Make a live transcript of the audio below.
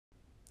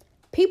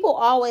People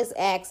always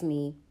ask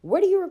me,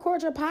 where do you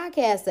record your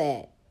podcast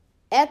at?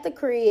 At the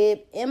crib,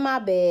 in my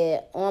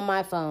bed, on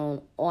my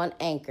phone, on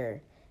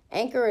Anchor.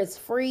 Anchor is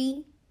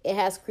free. It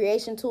has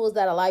creation tools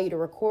that allow you to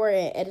record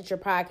and edit your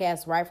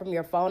podcast right from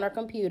your phone or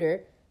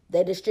computer.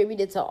 They distribute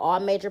it to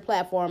all major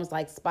platforms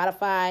like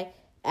Spotify,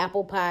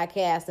 Apple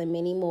Podcasts, and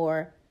many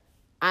more.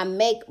 I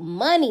make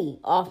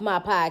money off my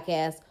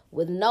podcast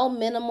with no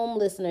minimum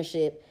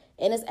listenership.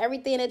 And it's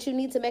everything that you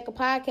need to make a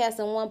podcast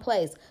in one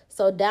place.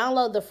 So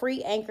download the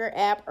free Anchor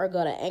app or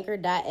go to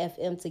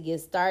anchor.fm to get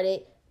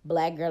started.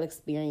 Black Girl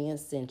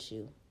Experience sent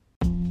you.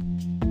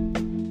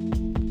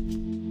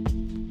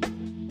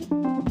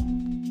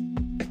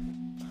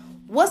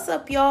 What's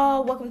up,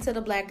 y'all? Welcome to the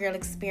Black Girl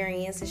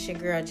Experience. It's your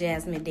girl,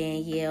 Jasmine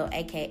Danielle,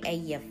 a.k.a.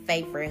 your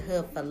favorite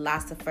hood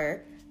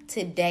philosopher.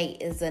 Today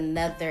is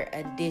another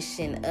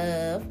edition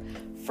of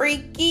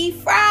Freaky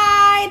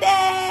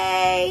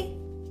Friday.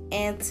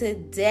 And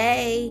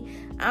today,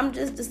 I'm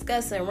just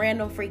discussing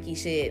random freaky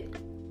shit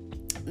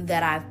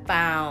that I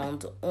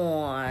found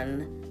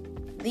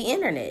on the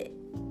internet.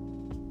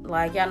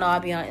 Like, y'all know I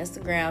be on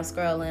Instagram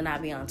scrolling, I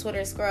be on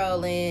Twitter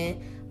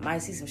scrolling, might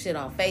see some shit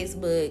on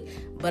Facebook.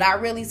 But I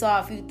really saw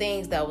a few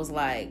things that was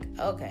like,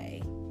 okay,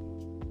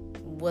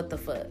 what the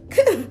fuck?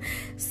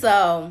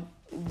 So,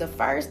 the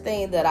first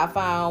thing that I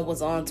found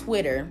was on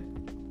Twitter.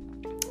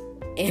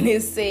 And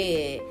it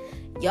said,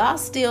 y'all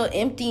still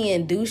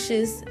emptying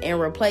douches and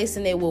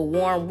replacing it with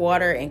warm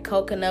water and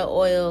coconut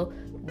oil,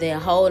 then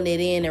holding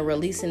it in and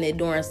releasing it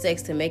during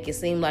sex to make it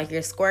seem like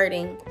you're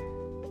squirting?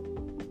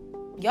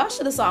 Y'all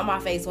should have saw my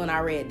face when I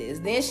read this.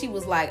 Then she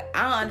was like,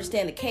 I don't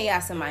understand the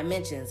chaos in my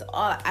mentions.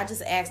 I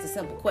just asked a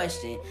simple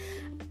question.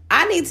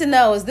 I need to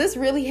know, is this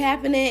really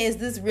happening? Is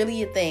this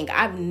really a thing?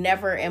 I've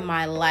never in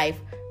my life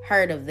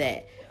heard of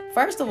that.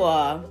 First of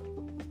all,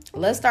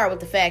 let's start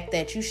with the fact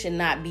that you should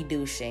not be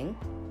douching.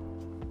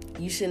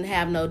 You shouldn't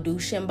have no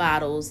douching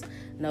bottles,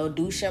 no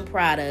douching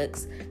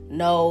products,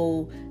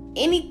 no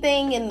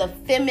anything in the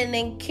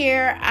feminine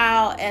care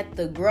aisle at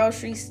the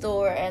grocery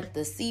store, at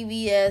the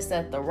CVS,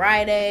 at the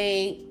Rite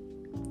Aid,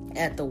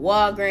 at the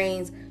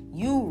Walgreens.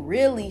 You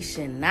really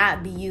should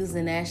not be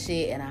using that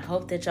shit, and I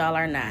hope that y'all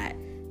are not.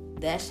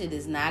 That shit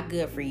is not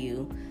good for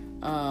you.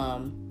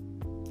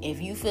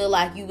 If you feel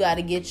like you got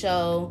to get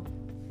your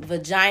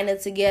vagina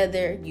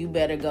together, you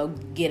better go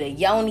get a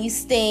yoni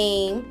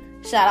steam.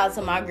 Shout out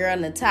to my girl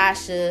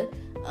Natasha.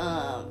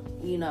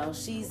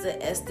 She's an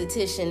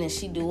esthetician and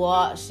she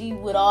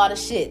with all the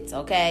shits,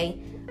 okay?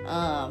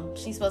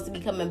 She's supposed to be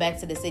coming back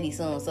to the city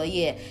soon. So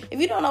yeah, if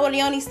you don't know what a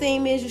yoni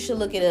steam is, you should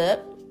look it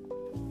up.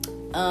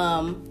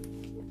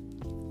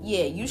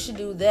 You should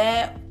do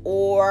that.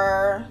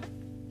 Or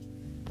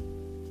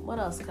what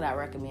else could I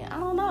recommend? I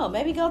don't know.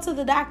 Maybe go to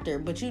the doctor,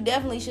 but you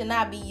definitely should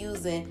not be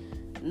using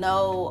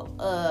no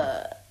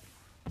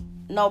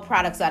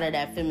products out of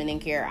that feminine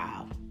care aisle.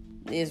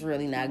 It's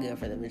really not good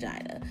for the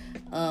vagina.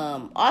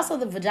 Also,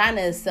 the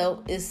vagina is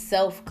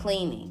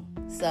self-cleaning.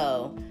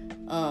 So,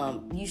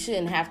 you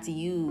shouldn't have to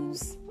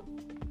use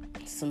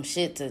some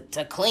shit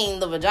to clean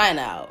the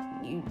vagina out.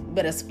 You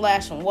better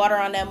splash some water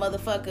on that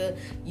motherfucker.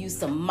 Use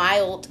some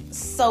mild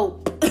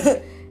soap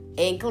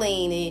and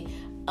clean it.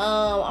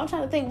 I'm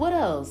trying to think what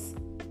else.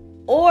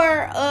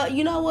 Or,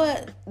 you know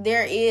what?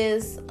 There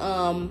is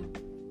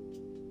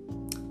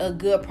a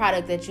good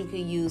product that you could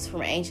use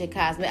from Ancient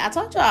Cosmetics. I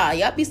told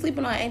y'all be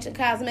sleeping on Ancient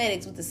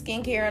Cosmetics with the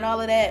skincare and all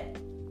of that.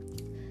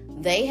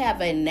 They have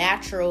a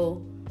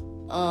natural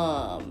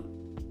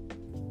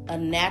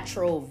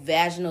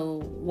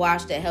vaginal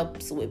wash that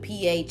helps with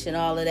pH and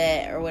all of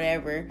that or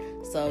whatever.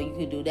 So you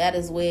could do that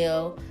as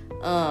well.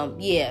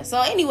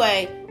 So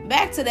anyway,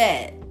 back to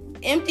that.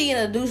 Emptying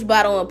a douche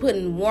bottle and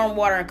putting warm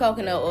water and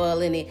coconut oil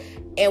in it.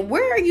 And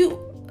where are you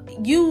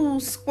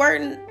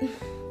squirting?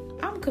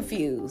 I'm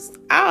confused.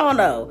 I don't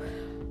know.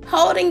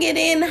 Holding it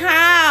in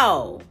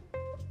how?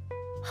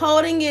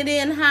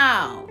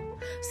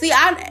 See,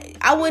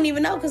 I wouldn't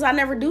even know because I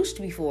never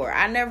douched before.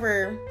 I don't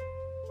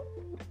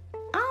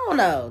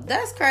know.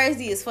 That's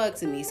crazy as fuck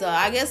to me. So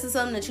I guess it's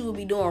something that you would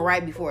be doing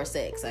right before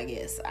sex, I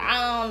guess.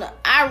 I don't know.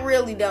 I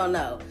really don't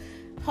know.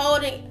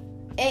 Holding,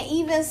 and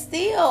even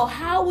still,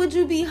 how would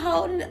you be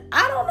holding?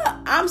 I don't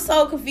know. I'm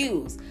so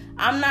confused.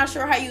 I'm not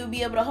sure how you would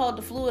be able to hold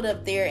the fluid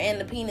up there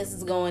and the penis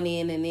is going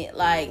in and it,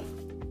 like,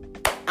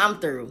 I'm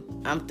through.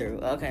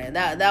 Okay,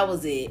 that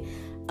was it.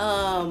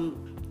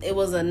 It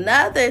was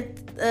another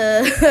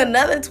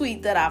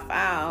tweet that I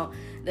found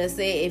that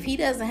said if he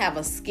doesn't have a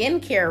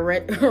skincare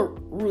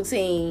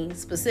routine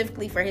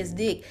specifically for his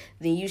dick,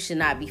 then you should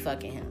not be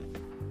fucking him.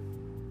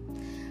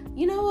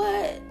 You know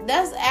what?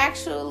 That's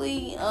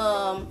actually,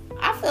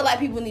 I feel like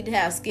people need to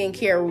have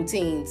skincare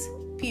routines,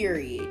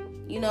 period.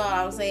 You know what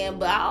I'm saying?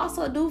 But I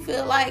also do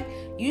feel like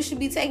you should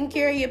be taking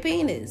care of your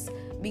penis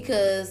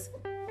because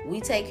we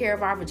take care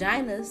of our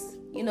vaginas.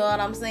 You know what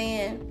I'm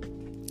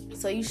saying?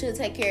 So you should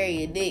take care of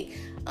your dick.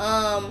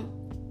 I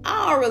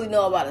don't really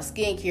know about a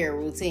skincare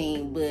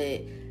routine,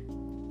 but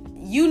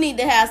you need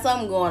to have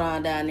something going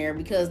on down there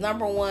because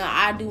number one,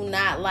 I do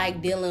not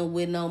like dealing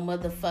with no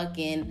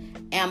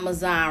motherfucking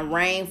Amazon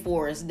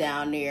rainforest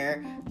down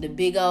there. The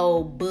big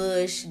old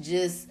bush,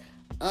 just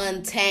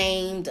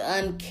untamed,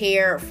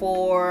 uncared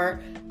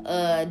for.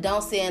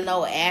 Don't send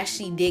no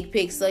ashy dick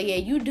pics. So yeah,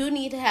 you do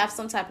need to have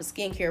some type of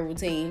skincare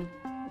routine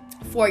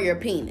for your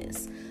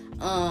penis.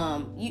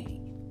 You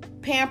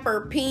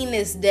pamper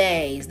penis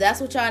days.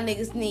 That's what y'all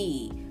niggas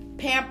need.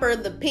 Pamper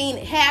the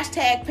penis.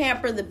 Hashtag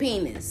pamper the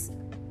penis.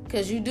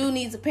 Cause you do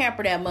need to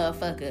pamper that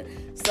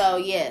motherfucker. So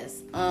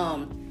yes,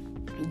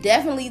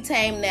 definitely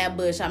tame that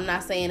bush. I'm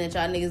not saying that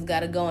y'all niggas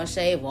gotta go and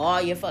shave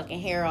all your fucking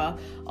hair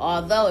off.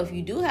 Although if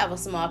you do have a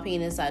small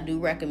penis, I do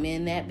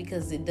recommend that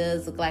because it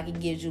does look like it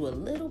gives you a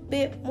little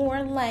bit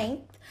more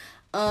length.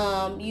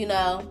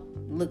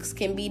 Looks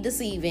can be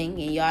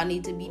deceiving, and y'all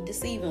need to be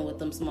deceiving with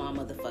them small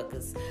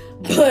motherfuckers.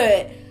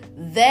 But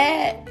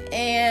that,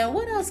 and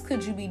what else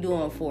could you be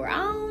doing for? I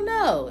don't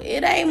know.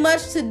 It ain't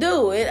much to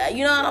do.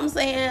 You know what I'm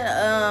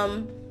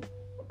saying?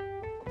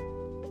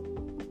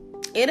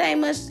 It ain't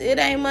much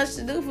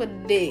to do for the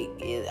dick.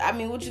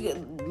 What you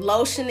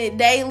lotion it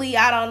daily?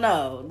 I don't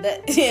know.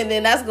 And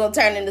then that's gonna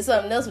turn into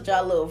something else with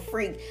y'all little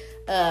freak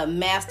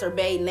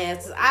masturbating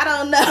asses. I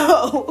don't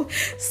know.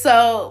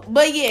 So,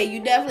 but yeah,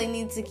 you definitely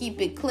need to keep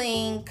it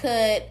clean,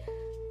 cut,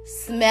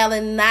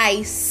 smelling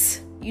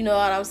nice. You know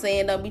what I'm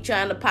saying? Don't be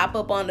trying to pop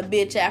up on the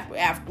bitch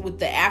after with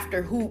the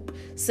after hoop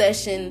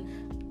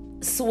session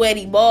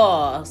sweaty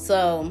ball.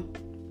 So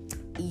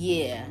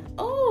yeah.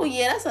 Oh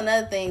yeah, that's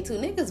another thing too.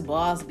 Niggas'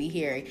 balls be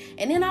hairy.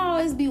 And then I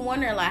always be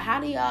wondering, like, how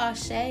do y'all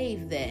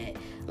shave that?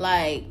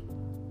 Like,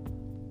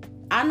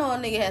 I know a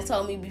nigga has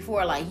told me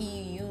before, like,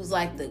 he used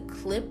like the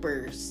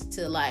clippers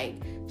to like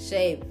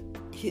shave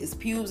his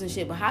pubes and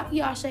shit. But how do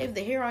y'all shave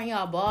the hair on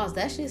y'all balls?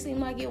 That shit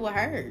seem like it would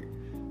hurt.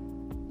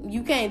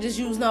 You can't just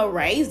use no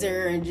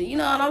razor, and you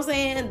know what I'm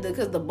saying?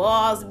 Because the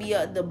balls be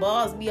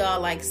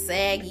all like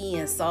saggy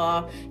and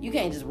soft. You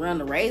can't just run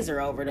the razor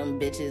over them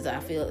bitches, I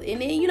feel.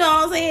 And then, you know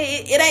what I'm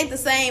saying? It ain't the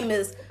same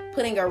as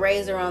putting a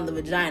razor on the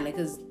vagina,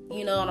 because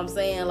you know what I'm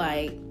saying?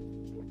 Like,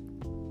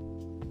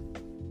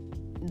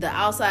 the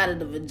outside of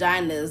the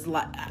vagina is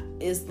like,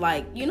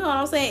 you know what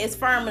I'm saying? It's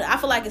firm. I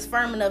feel like it's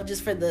firm enough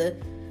just for the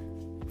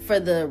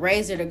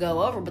razor to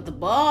go over, but the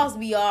balls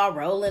be all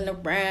rolling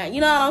around.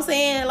 You know what I'm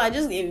saying? Like,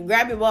 just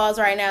grab your balls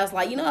right now. It's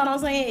like, you know what I'm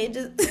saying? It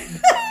just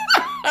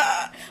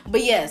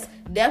But yes,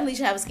 definitely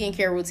should have a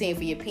skincare routine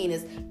for your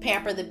penis.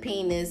 Pamper the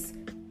penis,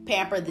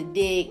 pamper the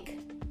dick.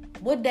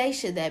 What day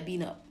should that be?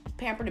 No,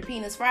 pamper the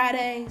penis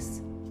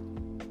Fridays?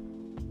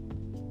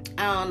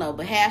 I don't know,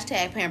 but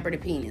hashtag pamper the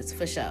penis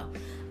for sure.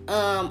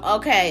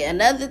 Okay,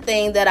 another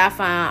thing that I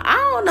found, I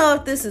don't know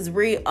if this is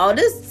real.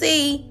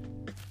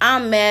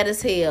 I'm mad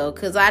as hell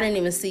because I didn't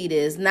even see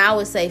this. Now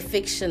it say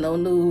fictional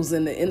news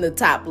in the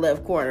top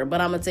left corner, but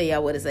I'm gonna tell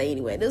y'all what it say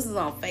anyway. This is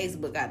on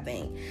Facebook, I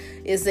think.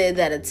 It said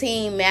that a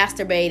teen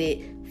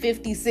masturbated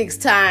 56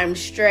 times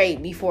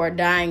straight before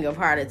dying of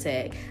heart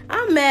attack.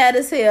 I'm mad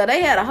as hell.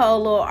 They had a whole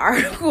little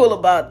article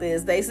about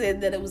this. They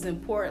said that it was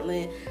in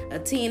Portland. A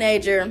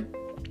teenager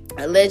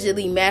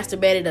allegedly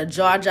masturbated a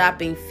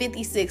jaw-dropping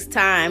 56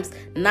 times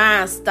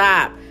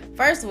non-stop.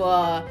 First of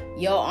all,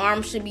 your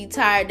arm should be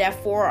tired, that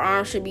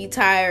forearm should be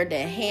tired,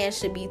 that hand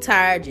should be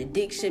tired, your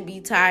dick should be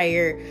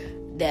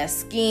tired, that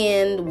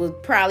skin was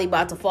probably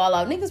about to fall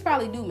off. Niggas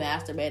probably do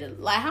masturbate.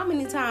 Like, how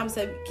many times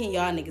can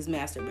y'all niggas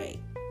masturbate?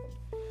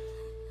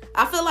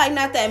 I feel like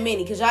not that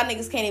many, because y'all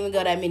niggas can't even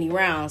go that many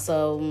rounds.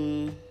 So,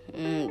 you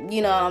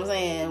know what I'm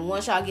saying?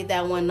 Once y'all get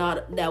that one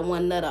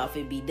nut off,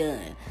 it be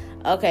done.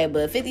 Okay,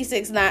 but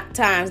 56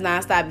 times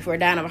nonstop before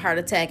dying of a heart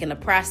attack, in the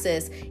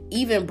process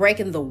even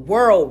breaking the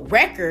world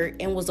record,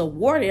 and was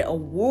awarded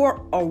run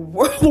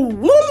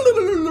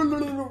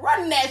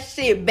that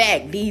shit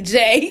back,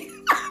 DJ.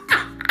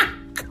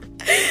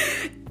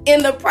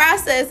 In the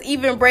process,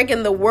 even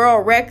breaking the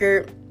world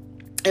record,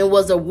 and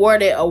was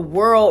awarded a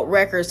world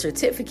record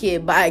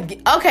certificate by...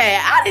 Okay,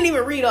 I didn't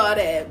even read all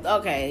that.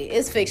 Okay,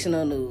 it's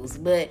fictional news.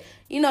 But,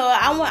 you know,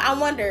 I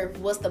wonder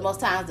what's the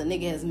most times a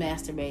nigga has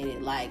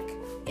masturbated, like,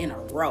 in a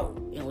row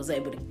and was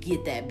able to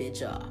get that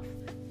bitch off.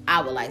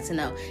 I would like to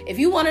know. If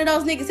you one of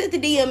those niggas, hit the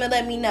DM and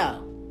let me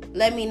know.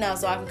 Let me know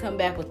so I can come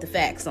back with the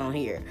facts on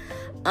here.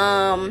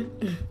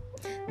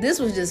 This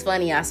was just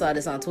funny. I saw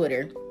this on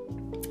Twitter.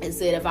 It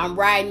said, if I'm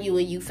riding you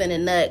and you finna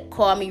nut,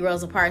 call me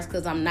Rosa Parks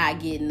because I'm not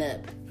getting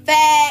up.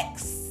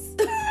 Facts.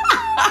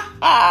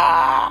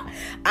 I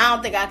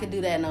don't think I could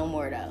do that no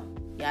more though.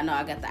 Y'all know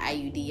I got the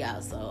IUD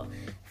out, so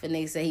if a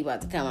nigga say he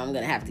about to come, I'm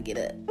gonna have to get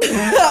up.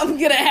 Let me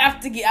get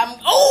out your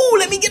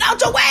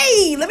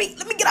way. Let me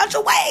get out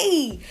your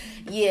way.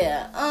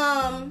 Yeah.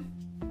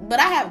 But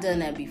I have done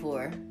that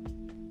before.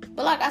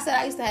 But like I said,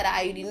 I used to have the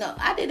IUD. No,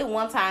 I did it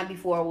one time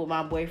before with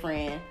my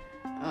boyfriend.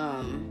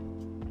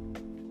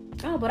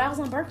 But I was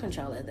on birth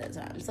control at that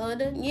time. So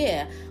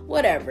yeah,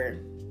 whatever.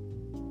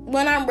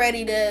 When I'm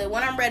ready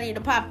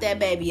to pop that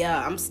baby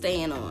out, I'm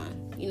staying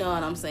on. You know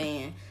what I'm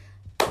saying?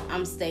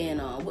 I'm staying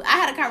on. I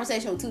had a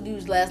conversation with two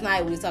dudes last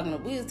night. We was talking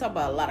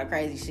about a lot of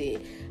crazy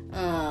shit.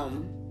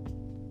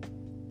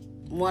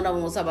 One of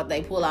them was talking about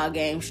they pull out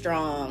game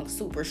strong,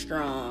 super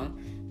strong.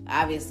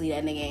 Obviously,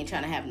 that nigga ain't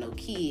trying to have no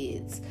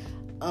kids.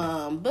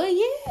 But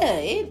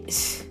yeah,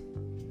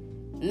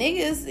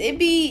 niggas, it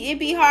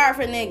be hard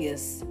for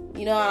niggas.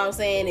 You know what I'm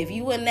saying? If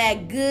you wasn't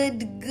that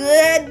good,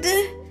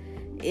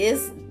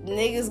 it's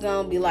niggas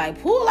gonna be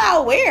like, pull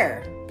out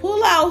where?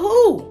 Pull out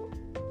who?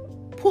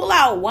 Pull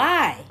out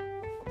why?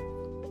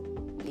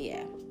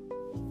 Yeah.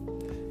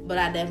 But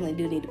I definitely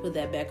do need to put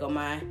that back on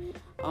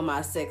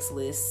my sex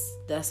list.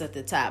 That's at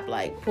the top.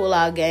 Like, pull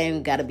out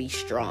game gotta be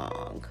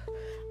strong.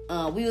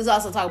 We was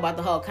also talking about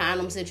the whole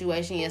condom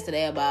situation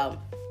yesterday about,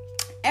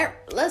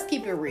 let's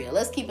keep it real.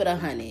 Let's keep it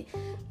 100.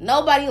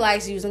 Nobody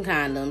likes using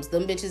condoms.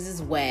 Them bitches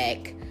is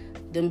whack.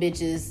 Them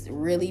bitches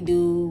really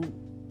do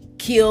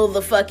kill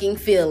the fucking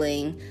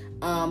feeling.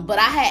 But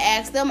I had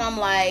asked them, I'm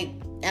like,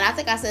 and I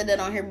think I said that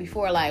on here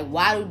before, like,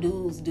 why do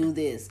dudes do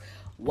this?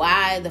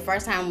 Why the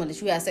first time when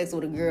you have sex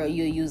with a girl,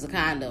 you'll use a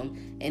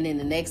condom, and then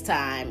the next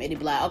time it'd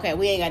be like, okay,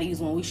 we ain't gotta use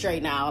one, we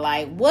straight now.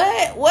 Like,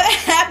 what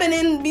happened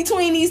in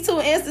between these two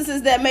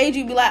instances that made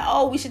you be like,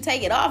 oh, we should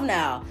take it off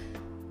now?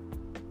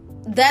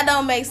 That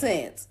don't make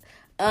sense.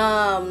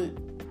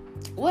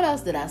 What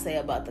else did I say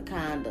about the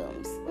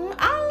condoms?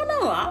 I don't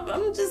know.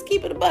 I'm just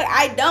keeping it a buck.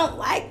 I don't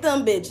like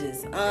them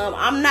bitches.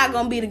 I'm not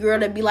gonna be the girl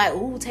that be like,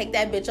 ooh, take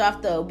that bitch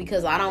off though,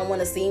 because I don't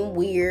want to seem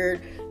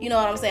weird. You know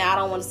what I'm saying? I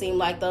don't want to seem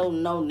like though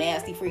no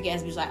nasty freak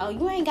ass bitch like, oh,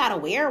 you ain't gotta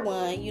wear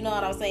one. You know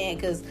what I'm saying?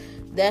 Because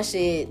that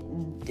shit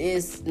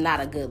is not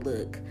a good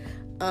look.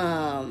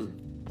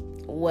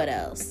 What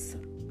else?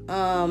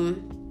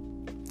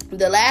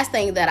 The last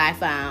thing that I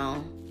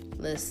found,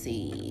 let's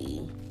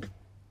see,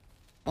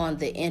 on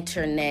the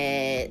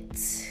internet.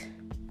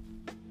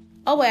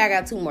 Oh wait, I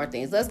got two more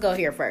things. Let's go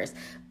here first.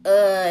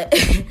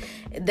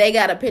 They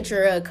got a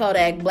picture of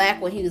Kodak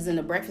Black when he was in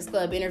the Breakfast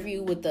Club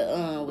interview with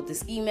the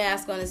ski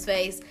mask on his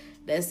face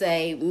that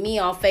say, me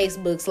on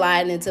Facebook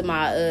sliding into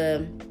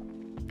my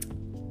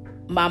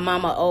my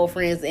mama old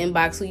friend's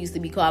inbox who used to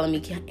be calling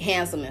me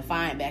handsome and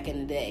fine back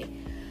in the day.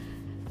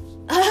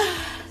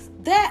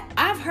 That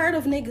I've heard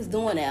of niggas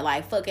doing that,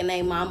 like fucking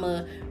they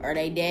mama or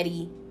they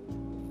daddy,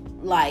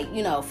 like,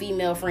 you know,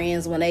 female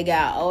friends when they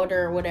got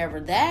older or whatever.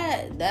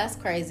 That's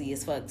crazy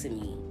as fuck to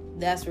me.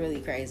 That's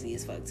really crazy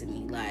as fuck to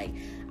me. Like,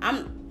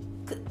 I'm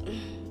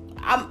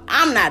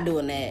not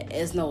doing that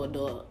as no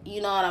adult.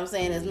 You know what I'm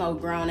saying? As no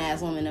grown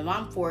ass woman. If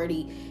I'm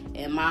 40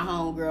 and my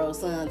homegirl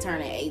son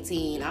turning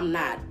 18, I'm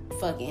not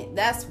fucking.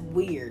 That's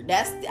weird.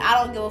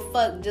 I don't give a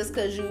fuck just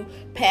because you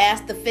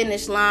passed the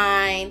finish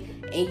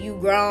line and you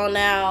grown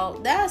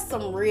out. That's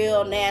some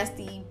real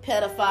nasty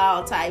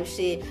pedophile type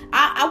shit.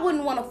 I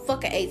wouldn't want to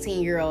fuck an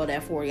 18-year-old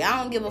at 40.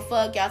 I don't give a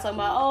fuck. Y'all talking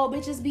about, oh,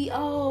 bitches be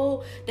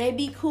old, they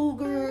be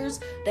cougars,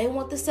 they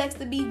want the sex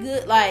to be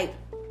good. Like,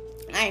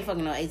 I ain't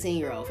fucking no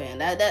 18-year-old, fan.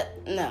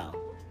 That no.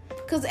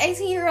 Cause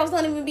 18-year-olds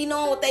don't even be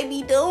knowing what they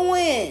be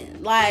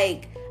doing.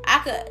 Like,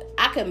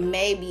 I could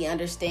maybe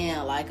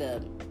understand like I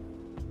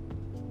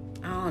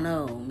don't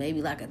know,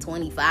 maybe like a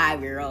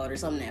 25-year-old or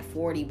something at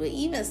 40, but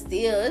even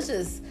still, it's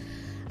just,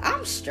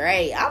 I'm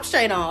straight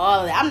on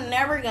all of that. I'm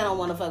never gonna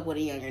want to fuck with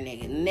a younger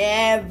nigga.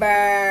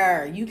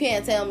 Never. You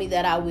can't tell me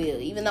that I will,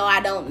 even though I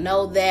don't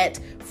know that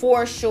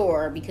for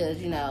sure,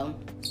 because, you know,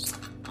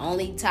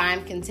 only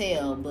time can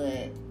tell,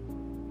 but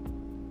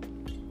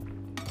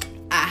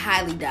I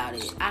highly doubt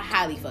it. I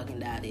highly fucking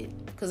doubt it.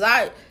 Cause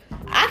I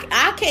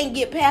can't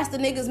get past the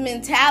nigga's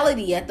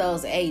mentality at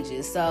those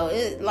ages. So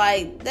it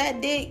like that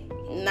dick,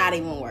 not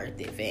even worth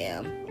it,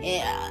 fam.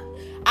 And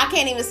I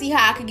can't even see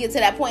how I could get to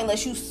that point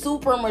unless you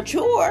super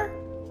mature.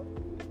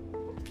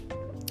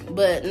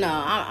 But no,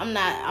 I'm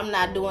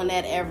not doing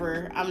that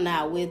ever. I'm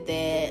not with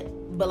that.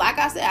 But like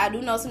I said, I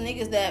do know some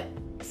niggas that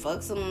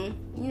fuck some,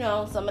 you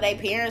know, some of their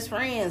parents'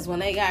 friends when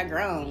they got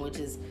grown, which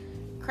is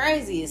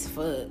crazy as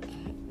fuck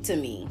to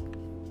me.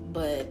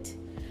 But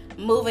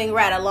moving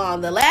right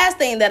along, the last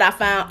thing that I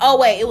found,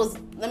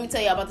 let me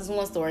tell you about this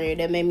one story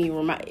that made me,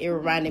 it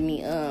reminded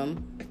me,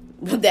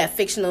 that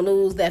fictional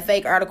news, that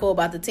fake article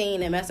about the teen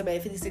that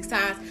masturbated 56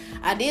 times.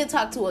 I did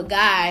talk to a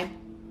guy,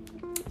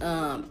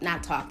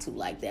 not talk to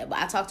like that, but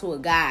I talked to a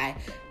guy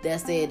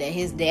that said that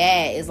his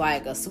dad is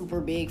like a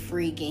super big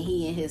freak and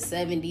he in his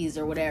 70s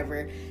or whatever,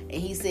 and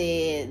he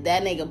said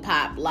that nigga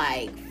popped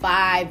like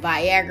 5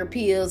 Viagra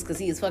pills because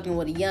he was fucking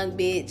with a young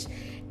bitch.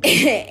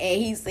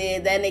 And he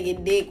said that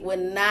nigga dick would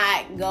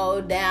not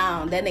go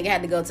down. That nigga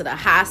had to go to the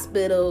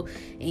hospital,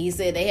 and he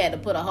said they had to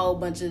put a whole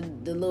bunch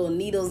of the little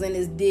needles in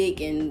his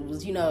dick and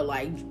was, you know,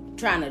 like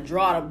trying to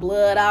draw the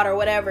blood out or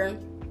whatever.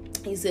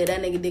 He said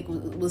that nigga dick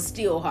was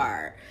still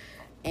hard.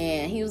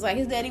 And he was like,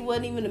 his daddy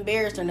wasn't even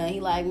embarrassed or nothing.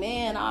 He like,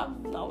 man, I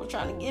was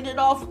trying to get it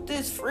off with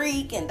this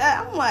freak and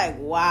that. I'm like,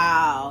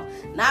 wow.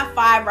 Not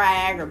 5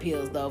 Viagra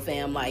pills though,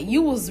 fam. Like,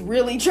 you was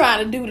really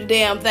trying to do the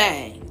damn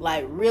thing.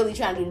 Like, really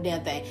trying to do the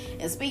damn thing.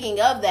 And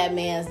speaking of that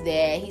man's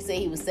dad, he said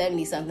he was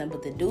 70 something,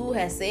 but the dude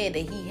has said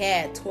that he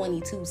had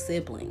 22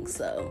 siblings.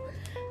 So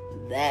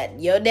that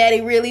your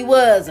daddy really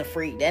was a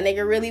freak. That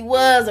nigga really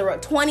was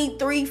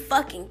 23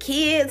 fucking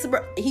kids,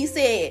 bro. He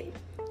said,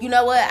 you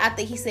know what? I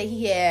think he said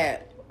he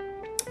had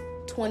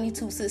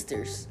 22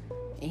 sisters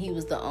and he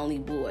was the only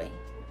boy.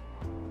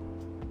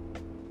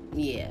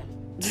 Yeah.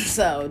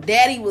 So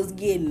daddy was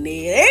getting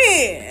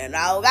it in.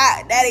 Oh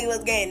God, daddy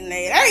was getting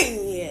it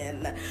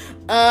in.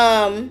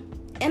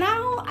 And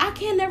I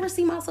can never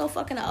see myself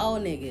fucking an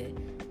old nigga.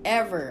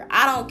 Ever.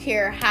 I don't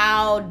care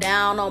how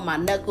down on my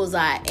knuckles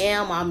I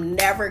am. I'm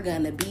never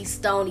gonna be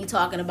stony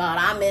talking about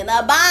I'm in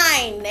a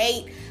bind,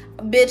 Nate.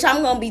 Bitch,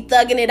 I'm gonna be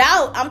thugging it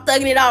out. I'm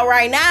thugging it out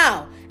right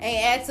now.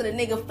 Ain't asking a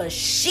nigga for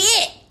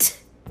shit.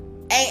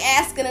 Ain't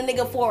asking a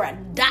nigga for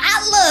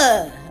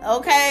 $1.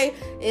 Okay?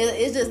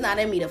 It's just not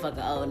in me to fuck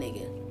an old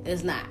nigga.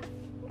 It's not.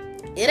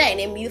 It ain't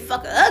in me to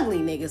fuck an ugly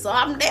nigga. So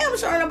I'm damn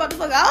sure I'm about to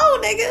fuck an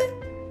old nigga.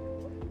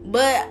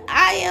 But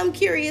I am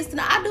curious to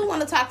know. I do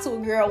want to talk to a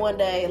girl one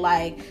day,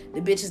 like the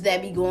bitches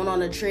that be going on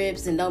the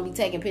trips and don't be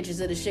taking pictures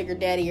of the sugar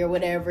daddy or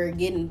whatever,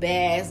 getting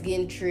bags,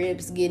 getting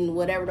trips, getting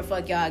whatever the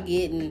fuck y'all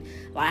getting.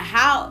 Like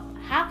how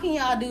can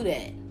y'all do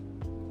that?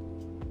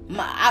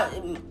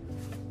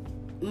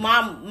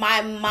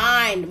 My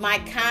mind, my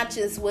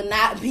conscience would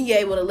not be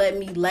able to let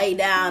me lay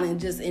down and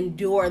just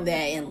endure that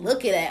and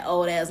look at that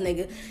old ass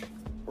nigga,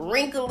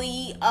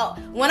 wrinkly.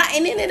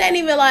 And then it ain't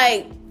even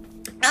like.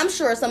 I'm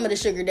sure some of the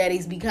sugar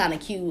daddies be kind of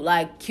cute,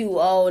 like cute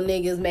old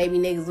niggas, maybe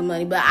niggas with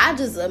money. But I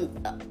just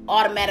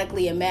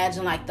automatically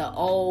imagine like the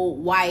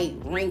old, white,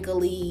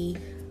 wrinkly,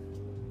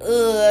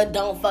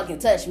 don't fucking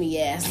touch me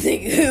ass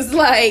niggas.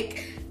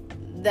 Like,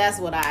 that's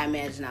what I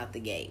imagine out the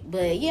gate.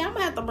 But yeah, I'm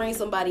gonna have to bring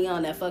somebody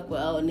on that fuck with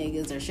old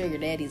niggas or sugar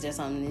daddies or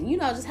something. And,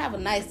 just have a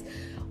nice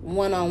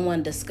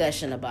one-on-one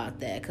discussion about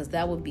that. Because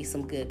that would be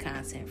some good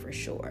content for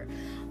sure.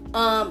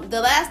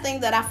 The last thing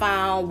that I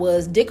found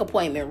was dick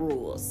appointment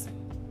rules.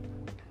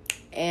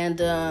 And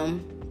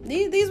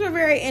these were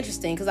very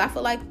interesting because I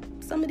feel like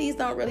some of these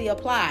don't really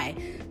apply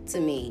to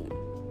me.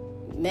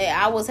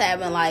 I was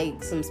having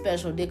like some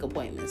special dick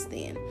appointments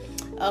then.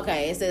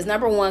 Okay, it says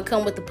number 1,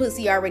 come with the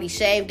pussy already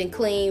shaved and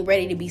clean,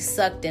 ready to be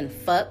sucked and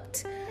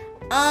fucked.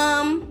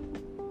 I'm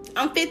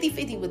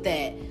 50-50 with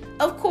that.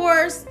 Of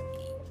course,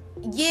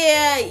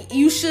 yeah,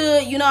 you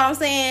should, you know what I'm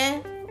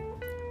saying?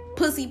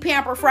 Pussy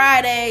Pamper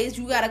Fridays,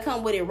 you gotta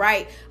come with it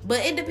right.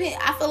 But it depends.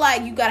 I feel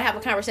like you gotta have a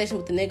conversation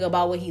with the nigga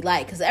about what he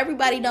like, because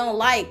everybody don't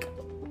like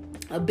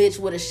a bitch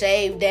with a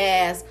shaved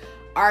ass,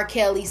 R.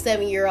 Kelly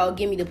 7-year-old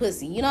give me the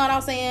pussy. You know what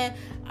I'm saying?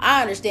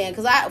 I understand,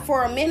 because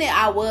for a minute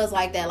I was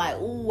like that, like,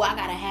 ooh, I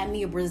gotta have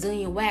me a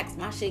Brazilian wax,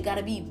 my shit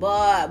gotta be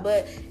bought.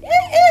 But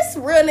it's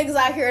real niggas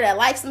out here that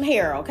like some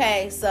hair,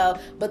 okay? So,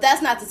 but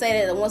that's not to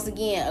say that, once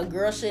again, a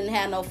girl shouldn't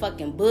have no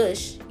fucking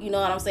bush. You know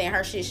what I'm saying?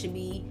 Her shit should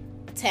be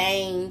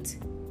tamed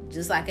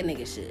just like a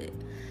nigga should.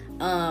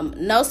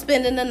 No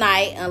spending the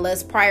night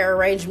unless prior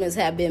arrangements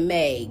have been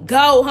made.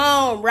 Go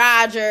home,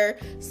 Roger.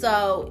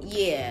 So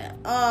yeah,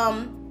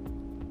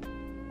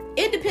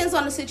 it depends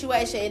on the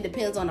situation. It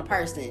depends on the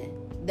person.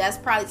 That's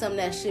probably something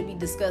that should be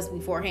discussed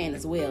beforehand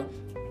as well.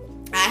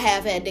 I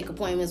have had dick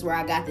appointments where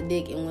I got the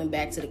dick and went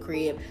back to the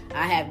crib.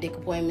 I have dick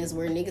appointments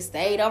where niggas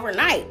stayed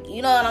overnight.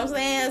 You know what I'm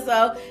saying?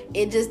 So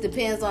it just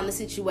depends on the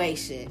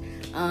situation.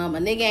 A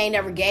nigga ain't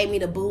never gave me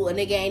the boot. A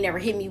nigga ain't never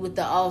hit me with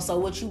the so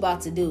what you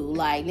about to do?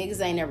 Like,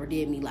 niggas ain't never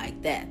did me like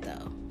that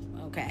though.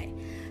 Okay.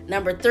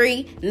 Number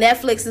 3,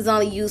 Netflix is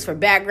only used for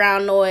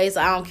background noise.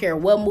 I don't care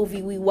what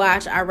movie we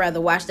watch. I'd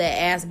rather watch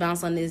that ass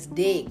bounce on this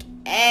dick.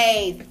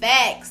 Hey,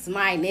 facts,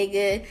 my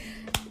nigga.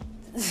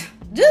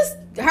 Just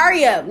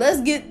hurry up. Let's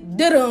get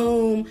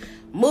da-doom.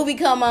 Movie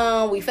come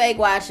on. We fake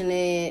watching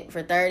it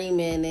for 30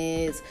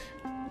 minutes.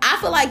 I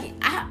feel like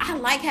I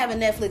like having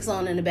Netflix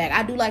on in the back.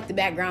 I do like the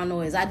background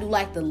noise. I do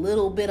like the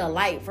little bit of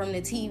light from the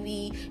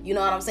TV. You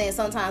know what I'm saying?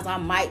 Sometimes I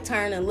might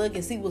turn and look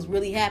and see what's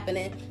really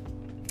happening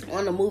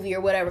on the movie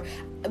or whatever.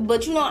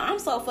 But I'm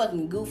so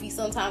fucking goofy.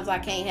 Sometimes I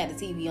can't have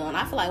the TV on.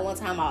 I feel like one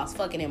time I was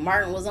fucking and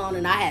Martin was on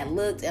and I had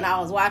looked and I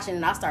was watching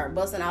and I started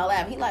busting out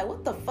laughing. He like,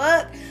 what the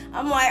fuck?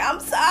 I'm like, I'm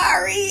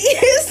sorry.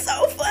 It's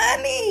so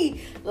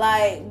funny.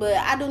 Like, but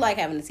I do like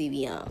having the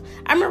TV on.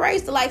 I remember I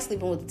used to like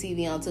sleeping with the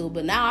TV on too,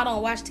 but now I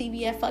don't watch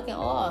TV at fucking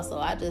all, so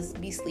I just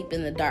be sleeping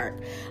in the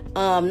dark.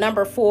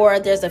 Number 4,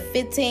 there's a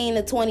 15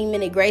 to 20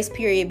 minute grace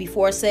period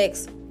before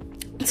sex.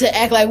 To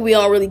act like we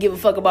don't really give a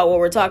fuck about what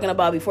we're talking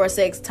about before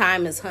sex,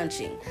 time is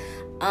hunching.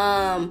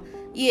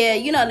 Yeah,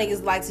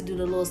 niggas like to do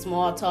the little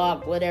small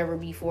talk, whatever,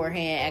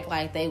 beforehand, act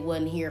like they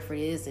wasn't here for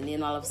this, and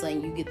then all of a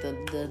sudden you get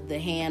the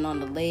hand on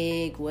the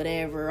leg,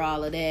 whatever,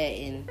 all of that,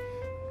 and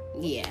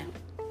yeah.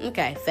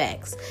 Okay,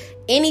 facts.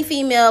 Any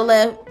female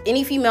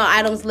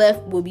items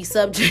left will be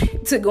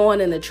subject to going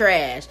in the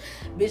trash.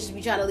 Bitches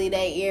be trying to leave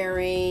that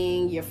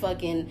earring, your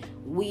fucking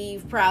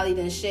weave probably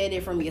done shed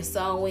it from your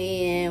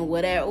sew-in,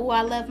 whatever. Ooh,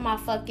 I left my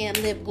fucking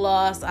lip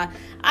gloss.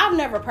 I've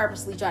never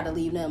purposely tried to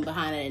leave nothing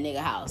behind at a nigga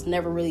house.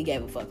 Never really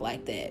gave a fuck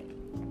like that.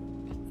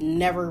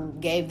 Never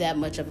gave that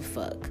much of a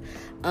fuck.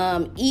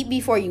 Eat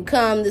before you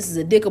come. This is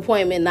a dick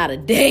appointment, not a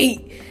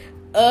date.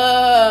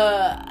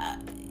 I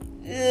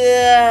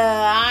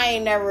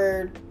ain't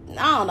never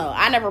I don't know.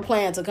 I never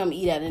planned to come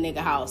eat at a nigga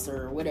house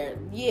or whatever.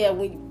 Yeah,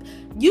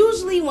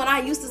 usually when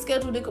I used to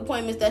schedule dick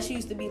appointments, that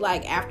used to be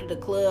like after the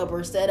club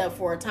or set up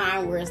for a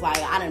time where it's like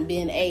I done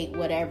been ate,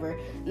 whatever.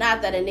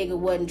 Not that a nigga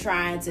wasn't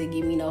trying to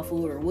give me no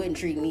food or wouldn't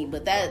treat me,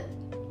 but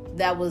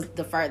that was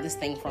the furthest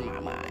thing from my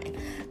mind.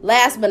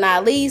 Last but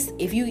not least,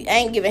 if you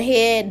ain't giving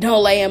head,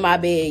 don't lay in my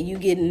bed. You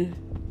getting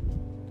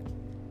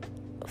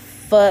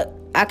fuck.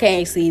 I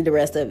can't see the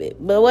rest of it,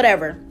 but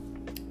whatever.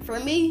 For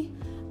me,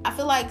 I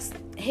feel like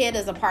head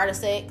is a part of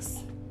sex.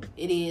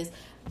 It is.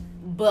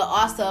 But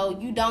also,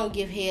 you don't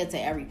give head to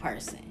every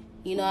person.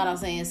 You know what I'm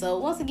saying? So,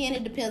 once again,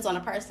 it depends on the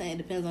person. It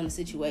depends on the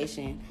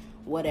situation.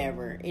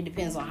 Whatever. It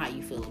depends on how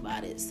you feel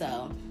about it.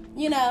 So,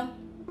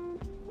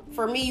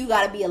 for me, you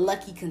got to be a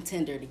lucky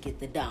contender to get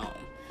the dome.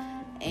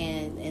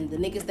 And the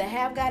niggas that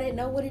have got it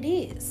know what it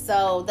is.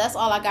 So, that's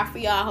all I got for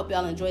y'all. I hope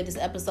y'all enjoyed this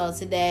episode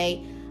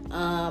today.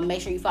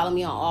 Make sure you follow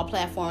me on all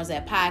platforms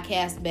at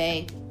Podcast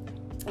Bay.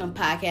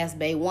 Podcast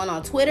Bay 1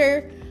 on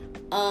Twitter.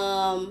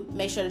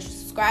 Make sure to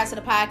subscribe to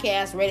the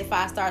podcast, rate it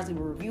 5 stars, leave a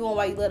review on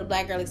Why You Love the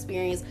Black Girl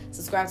Experience,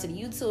 subscribe to the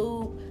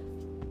YouTube,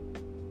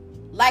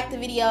 like the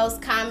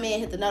videos, comment,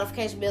 hit the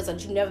notification bell so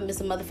that you never miss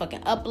a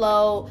motherfucking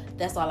upload.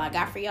 That's all I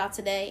got for y'all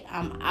today.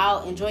 I'm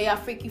out. Enjoy y'all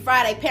Freaky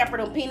Friday. Pamper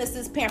them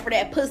penises, pamper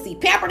that pussy.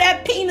 Pamper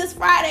that penis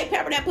Friday,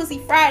 pamper that pussy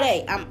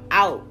Friday. I'm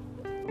out.